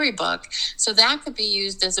that storybook. So that could be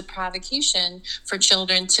used as a provocation for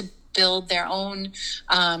children to build their own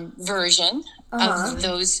version of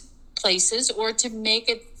those places, or to make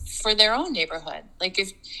it for their own neighborhood. Like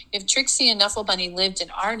if Trixie and Knuffle Bunny lived in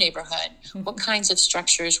our neighborhood, what kinds of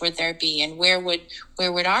structures would there be, and where would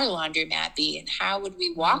our laundromat be, and how would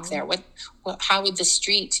we walk there? How would the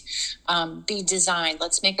street be designed?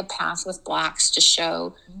 Let's make a path with blocks to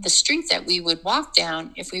show the street that we would walk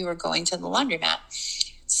down if we were going to the laundromat.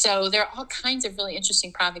 So there are all kinds of really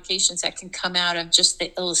interesting provocations that can come out of just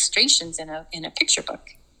the illustrations in a picture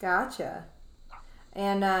book. Gotcha.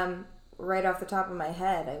 And right off the top of my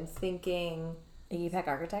head, I'm thinking Iggy Peck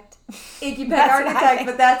Architect. Iggy Peck Architect,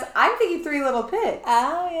 but I'm thinking Three Little Pigs.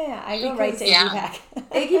 Oh yeah, I go right to Iggy Peck.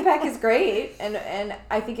 Iggy Peck is great, and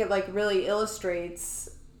I think it like really illustrates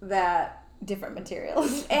that different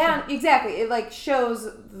materials. And exactly, it like shows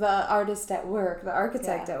the artist at work, the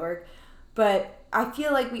architect at work. But I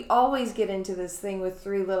feel like we always get into this thing with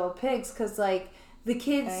Three Little Pigs because like the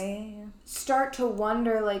kids start to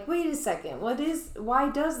wonder, like, wait a second, why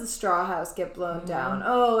does the straw house get blown down?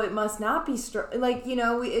 Oh, it must not be straw. Like, you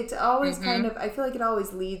know, it's always kind of, I feel like it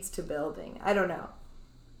always leads to building. I don't know.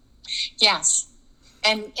 Yes.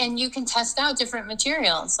 And you can test out different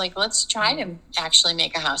materials. Like, let's try to actually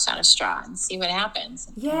make a house out of straw and see what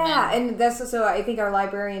happens. Yeah, and that's so I think our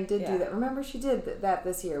librarian did do that. Remember, she did that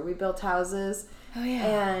this year. We built houses. Oh,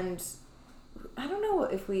 yeah. And I don't know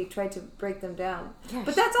if we tried to break them down,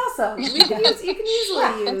 but that's awesome. You can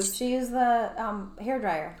easily use. She used the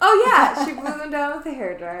hairdryer. Oh yeah, she blew them down with the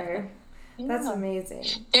hairdryer. That's amazing.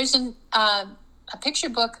 There's a picture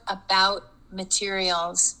book about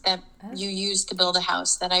materials that you use to build a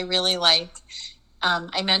house that I really like.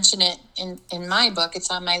 I mention it in my book. It's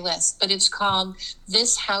on my list, but it's called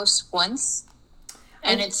This House Once,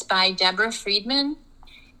 and it's by Deborah Friedman.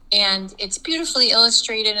 And it's beautifully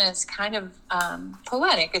illustrated, and it's kind of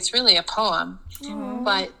poetic. It's really a poem. Mm-hmm.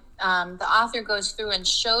 But the author goes through and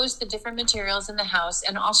shows the different materials in the house,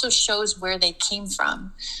 and also shows where they came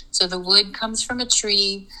from. So the wood comes from a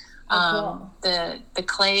tree. Cool. The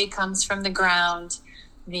clay comes from the ground.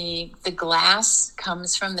 The glass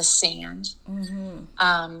comes from the sand.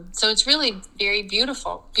 Mm-hmm. So it's really very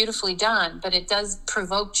beautifully done, but it does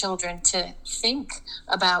provoke children to think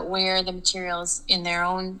about where the materials in their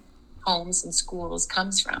own homes and schools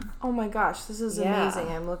comes from. Oh my gosh, this is amazing.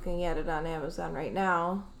 I'm looking at it on Amazon right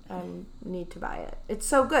now. I need to buy it. It's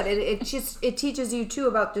so good. It teaches you too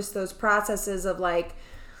about just those processes of like,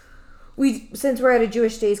 since we're at a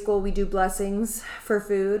Jewish day school, we do blessings for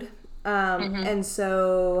food. And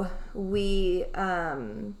so we,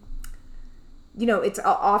 it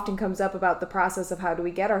often comes up about the process of how do we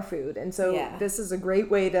get our food. And so this is a great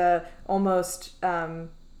way to almost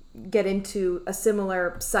get into a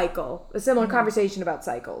similar cycle, a similar conversation about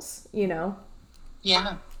cycles, you know?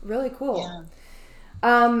 Yeah. Really cool.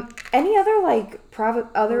 Yeah. Any other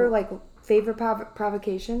favorite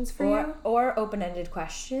provocations for you? Or open-ended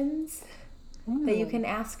questions? That you can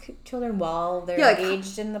ask children while they're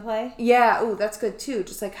engaged in the play? Yeah, that's good too.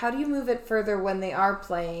 Just like, how do you move it further when they are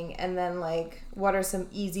playing? And then like, what are some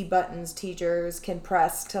easy buttons teachers can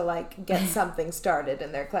press to like get something started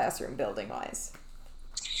in their classroom building wise?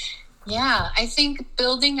 Yeah, I think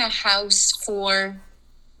building a house for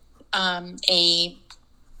a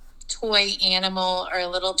toy animal or a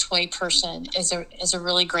little toy person is a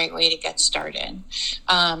really great way to get started.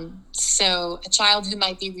 So a child who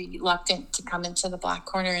might be reluctant to come into the Black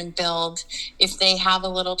Corner and build, if they have a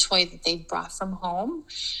little toy that they've brought from home,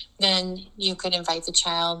 then you could invite the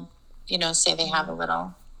child, say they have a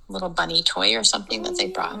little bunny toy or something that they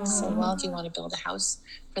brought. So, well, do you want to build a house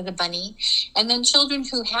for the bunny? And then children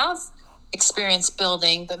who have experience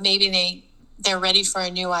building, but maybe they're ready for a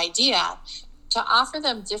new idea, to offer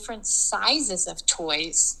them different sizes of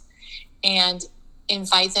toys and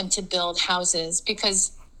invite them to build houses,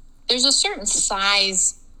 because there's a certain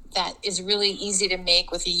size that is really easy to make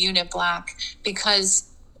with a unit block, because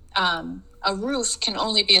a roof can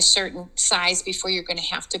only be a certain size before you're going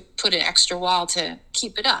to have to put an extra wall to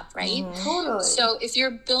keep it up, right? Totally. So if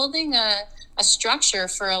you're building a structure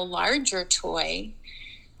for a larger toy,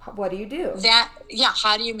 what do you do?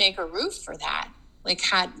 How do you make a roof for that? Like,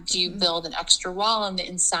 how do you build an extra wall on the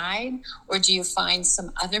inside, or do you find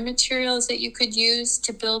some other materials that you could use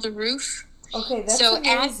to build a roof? Okay, that's so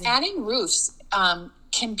amazing. Adding roofs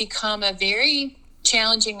can become a very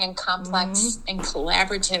challenging and complex and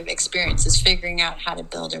collaborative experience, is figuring out how to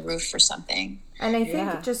build a roof for something. And I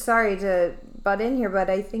think, just sorry to butt in here, but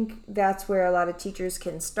I think that's where a lot of teachers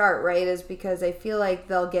can start, right? Is because I feel like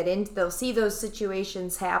they'll see those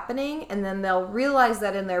situations happening, and then they'll realize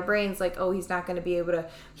that in their brains, like, oh,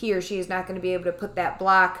 he or she is not going to be able to put that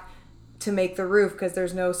block to make the roof because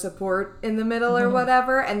there's no support in the middle or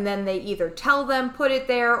whatever. And then they either tell them put it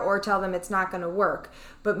there or tell them it's not going to work.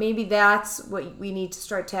 But maybe that's what we need to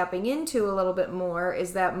start tapping into a little bit more,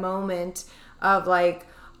 is that moment of like,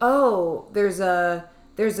 oh, there's a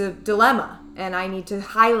dilemma and I need to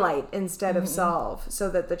highlight instead of solve, so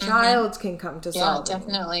that the child can come to solve. Yeah,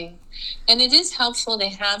 definitely. And it is helpful to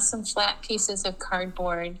have some flat pieces of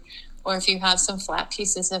cardboard, or if you have some flat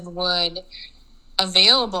pieces of wood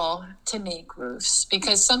available to make roofs,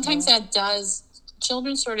 because sometimes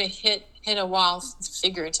children sort of hit a wall,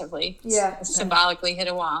 figuratively, symbolically hit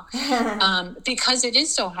a wall, because it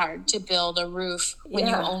is so hard to build a roof when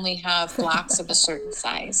you only have blocks of a certain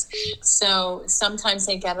size. So sometimes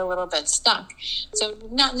they get a little bit stuck. So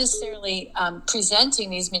not necessarily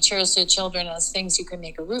presenting these materials to children as things you can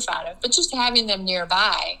make a roof out of, but just having them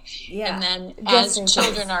nearby. Yeah. And then as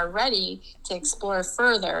children are ready to explore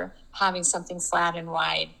further, having something flat and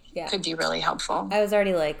wide could be really helpful. I was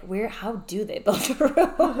already like, how do they build a roof?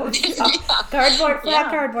 Flat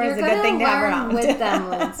cardboard is a good thing to have around. With them,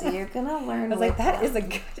 Lindsay. You're going to learn. I was like, that is a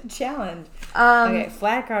good challenge. Okay,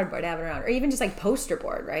 flat cardboard to have around. Or even just like poster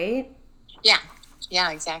board, right?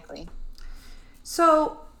 Yeah, exactly.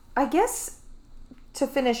 So I guess to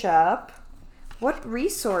finish up, what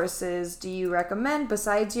resources do you recommend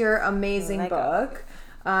besides your amazing book?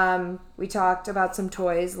 We talked about some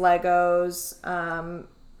toys, Legos,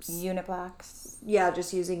 unit blocks. Yeah,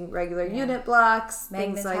 just using regular unit blocks,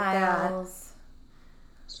 things like that.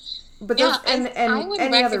 But and I would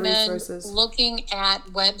any other recommend resources. Looking at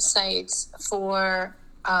websites for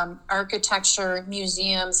architecture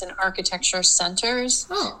museums and architecture centers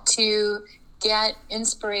to get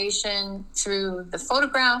inspiration through the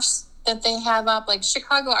photographs that they have up. Like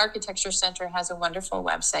Chicago Architecture Center has a wonderful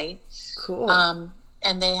website. Cool.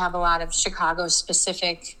 And they have a lot of Chicago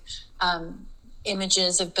specific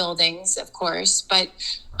images of buildings, of course, but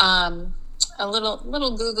a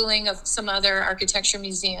little Googling of some other architecture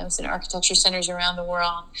museums and architecture centers around the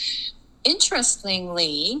world.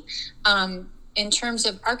 Interestingly, in terms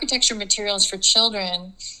of architecture materials for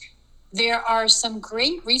children, there are some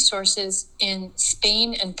great resources in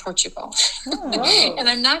Spain and Portugal. And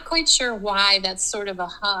I'm not quite sure why that's sort of a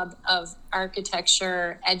hub of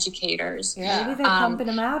architecture educators. Yeah. Maybe they're pumping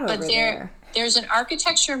them out over there. There's an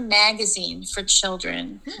architecture magazine for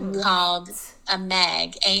children called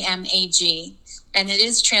AMAG, A-M-A-G, and it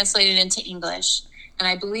is translated into English. And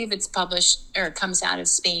I believe it's published, or it comes out of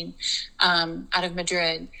Spain, out of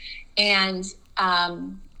Madrid. And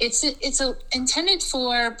it's intended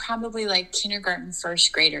for probably like kindergarten,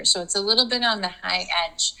 first graders. So it's a little bit on the high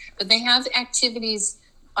edge, but they have activities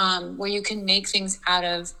where you can make things out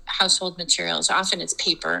of household materials. Often it's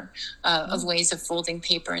paper, of ways of folding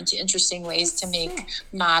paper into interesting ways to make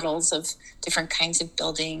models of different kinds of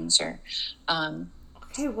buildings, or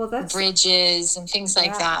bridges and things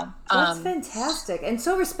like that. That's fantastic, and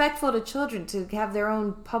so respectful to children to have their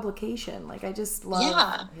own publication. Like, I just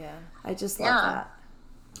love. I just love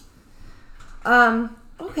that.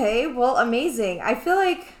 Okay, well, amazing. I feel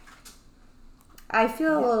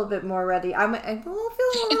a little bit more ready. I feel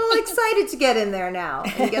a little excited to get in there now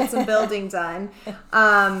and get some building done.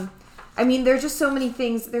 I mean, there's just so many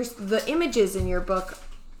things. There's the images in your book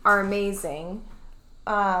are amazing.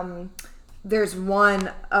 There's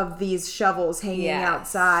one of these shovels hanging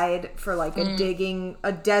outside for like a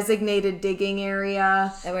designated digging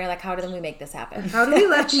area. And we're like, how do we make this happen? How do we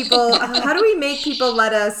how do we make people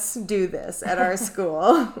let us do this at our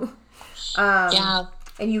school?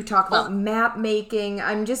 And you talk about map making.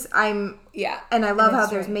 And I love how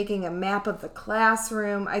there's making a map of the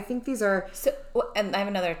classroom. I think these are... So, and I have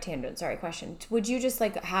another tangent, question. Would you just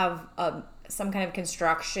like have some kind of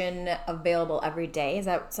construction available every day? Is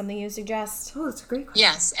that something you suggest? Oh, that's a great question.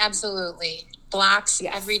 Yes, absolutely. Blocks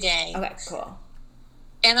every day. Okay, cool.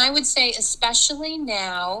 And I would say, especially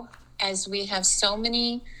now, as we have so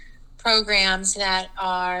many programs that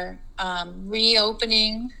are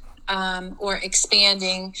reopening or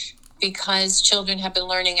expanding because children have been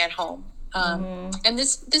learning at home. And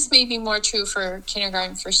this may be more true for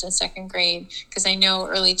kindergarten, first and second grade, because I know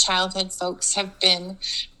early childhood folks have been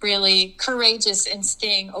really courageous in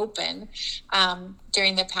staying open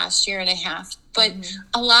during the past year and a half. But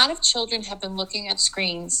a lot of children have been looking at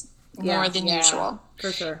screens more than usual.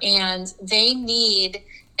 For sure. And they need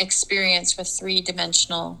experience with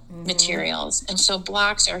three-dimensional materials, and so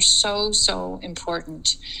blocks are so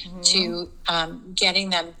important to getting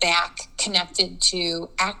them back connected to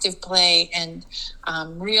active play and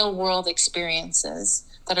real world experiences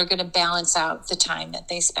that are going to balance out the time that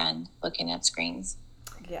they spend looking at screens.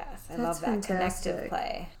 Yes, I That's love that fantastic. connected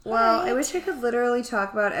play. Well, I wish I could literally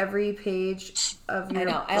talk about every page of your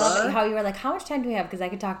book. I love how you were like, how much time do we have? Because I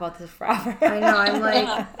could talk about this forever. I know. I'm like,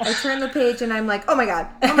 I turn the page and I'm like, oh my god,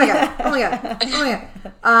 oh my god, oh my god, oh my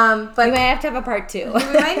god. But we might have to have a part 2.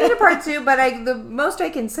 We might need a part 2. But the most I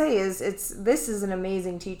can say is this is an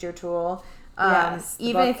amazing teacher tool.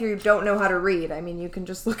 Even if you don't know how to read, I mean, you can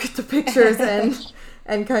just look at the pictures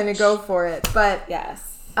and kind of go for it. But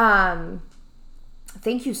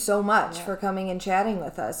thank you so much for coming and chatting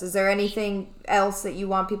with us. Is there anything else that you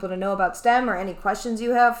want people to know about STEM, or any questions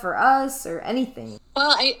you have for us, or anything?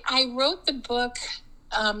 Well, I wrote the book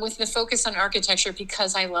with the focus on architecture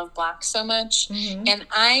because I love blocks so much. And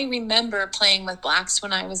I remember playing with blocks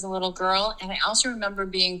when I was a little girl. And I also remember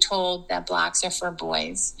being told that blocks are for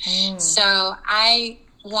boys. So I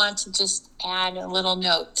want to just add a little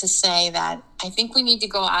note to say that I think we need to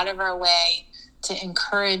go out of our way to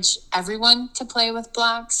encourage everyone to play with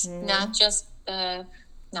blocks, not just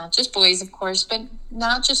boys, of course, but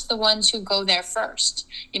not just the ones who go there first,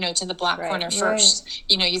 to the block corner first.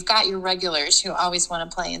 You've got your regulars who always want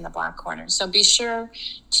to play in the block corner. So be sure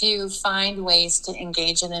to find ways to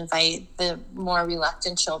engage and invite the more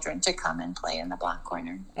reluctant children to come and play in the block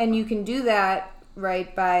corner. And you can do that,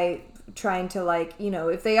 by trying to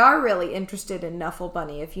if they are really interested in Knuffle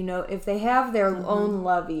Bunny, if they have their own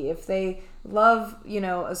lovey, if they love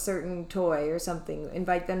a certain toy or something,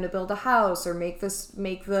 invite them to build a house or make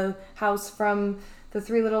the house from the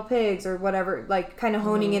Three Little Pigs or whatever, kind of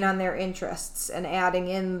honing in on their interests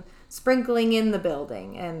and sprinkling in the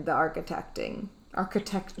building and the architecturing.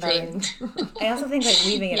 Right. I also think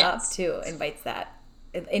leaving it up too invites that.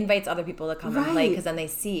 It invites other people to come and play, because then they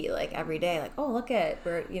see every day, oh, look at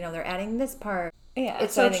they're adding this part. Yeah,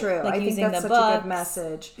 it's so true. I think that's such a good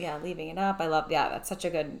message. Yeah, leaving it up. I love. Yeah, that's such a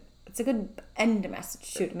good. It's a good end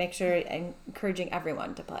message too, to make sure encouraging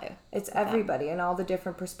everyone to play. It's everybody and all the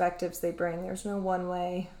different perspectives they bring. There's no one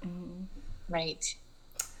way. Right.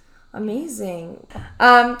 Amazing.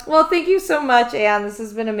 Well, thank you so much, Anne. This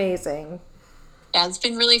has been amazing. Yeah, it's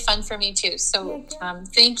been really fun for me too. So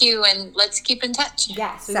thank you, and let's keep in touch.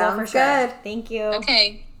 Yes, sounds good. Thank you.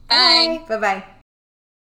 Okay, bye. Bye-bye.